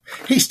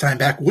Hey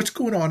Steinbach, what's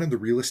going on in the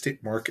real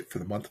estate market for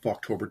the month of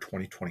October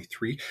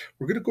 2023?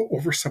 We're going to go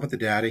over some of the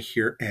data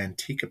here and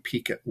take a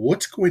peek at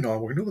what's going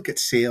on. We're going to look at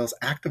sales,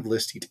 active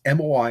listings,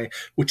 MOI,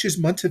 which is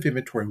months of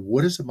inventory.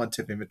 What is a month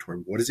of inventory?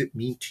 What does it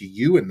mean to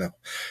you in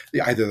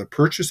either the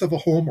purchase of a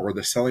home or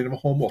the selling of a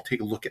home? We'll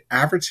take a look at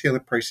average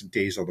selling price and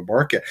days on the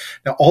market.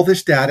 Now, all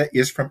this data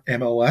is from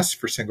MLS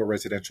for single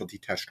residential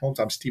detached homes.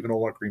 I'm Stephen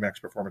Olak,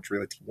 Remax Performance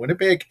Realty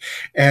Winnipeg,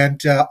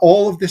 and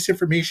all of this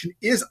information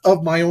is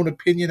of my own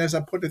opinion as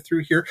I'm putting it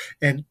through here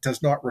and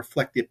does not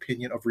reflect the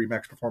opinion of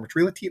Remax Performance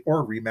Realty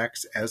or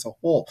Remax as a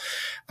whole.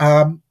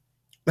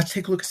 Let's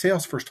take a look at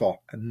sales first of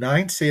all.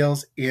 9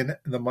 sales in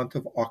the month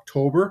of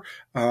October,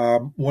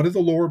 one of the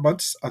lower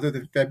months other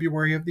than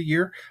February of the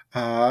year.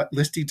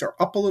 Listings are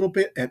up a little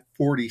bit at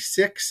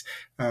 46.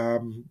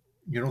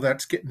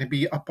 That's getting to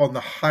be up on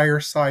the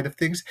higher side of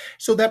things.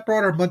 So that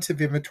brought our months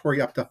of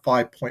inventory up to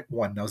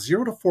 5.1. Now,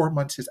 0 to 4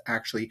 months is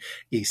actually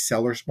a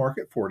seller's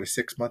market. 4 to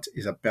 6 months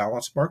is a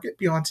balanced market.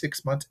 Beyond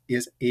 6 months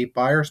is a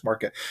buyer's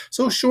market.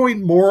 So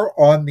showing more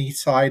on the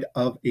side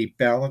of a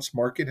balanced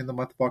market in the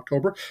month of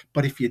October.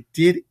 But if you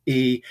did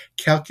a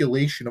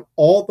calculation of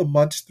all the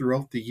months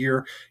throughout the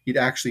year, you'd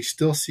actually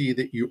still see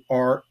that you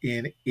are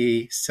in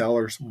a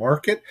seller's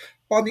market,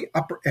 on the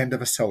upper end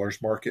of a seller's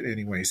market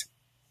anyways.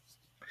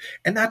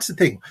 And that's the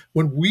thing.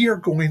 When we are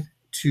going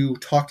to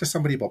talk to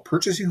somebody about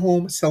purchasing a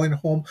home, selling a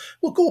home,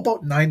 we'll go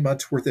about 9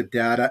 months worth of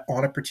data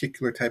on a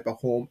particular type of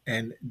home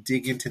and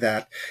dig into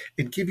that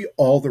and give you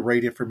all the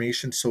right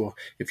information. So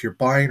if you're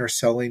buying or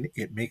selling,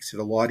 it makes it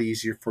a lot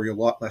easier for you, a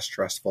lot less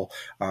stressful.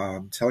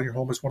 Selling your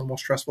home is one of the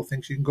most stressful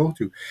things you can go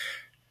through.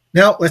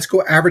 Now, let's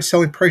go average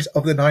selling price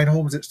of the 9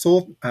 homes that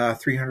sold,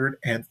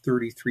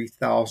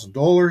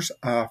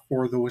 $333,000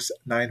 for those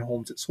 9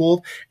 homes that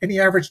sold. And the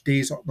average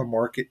days on the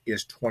market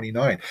is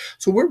 29.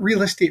 So what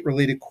real estate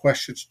related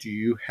questions do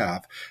you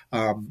have?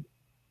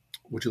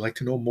 Would you like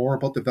to know more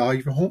about the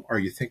value of a home? Are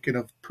you thinking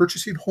of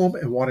purchasing a home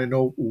and want to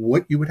know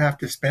what you would have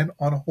to spend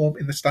on a home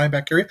in the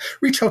Steinbach area?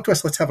 Reach out to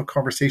us. Let's have a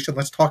conversation.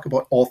 Let's talk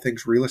about all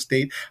things real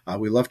estate.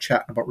 We love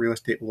chatting about real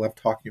estate. We love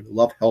talking. We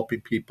love helping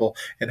people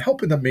and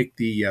helping them make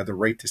the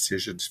right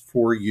decisions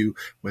for you,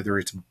 whether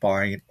it's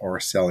buying or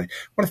selling. I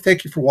want to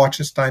thank you for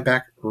watching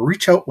Steinbach.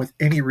 Reach out with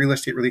any real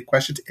estate related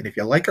questions. And if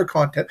you like our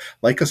content,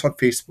 like us on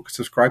Facebook,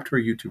 subscribe to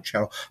our YouTube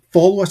channel,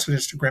 follow us on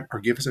Instagram, or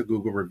give us a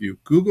Google review.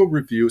 Google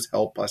reviews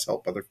help us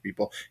help other people,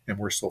 and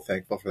we're so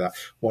thankful for that. I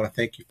want to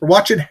thank you for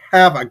watching.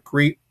 Have a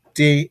great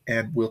day,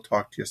 and we'll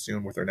talk to you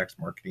soon with our next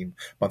monthly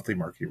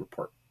marketing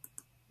report.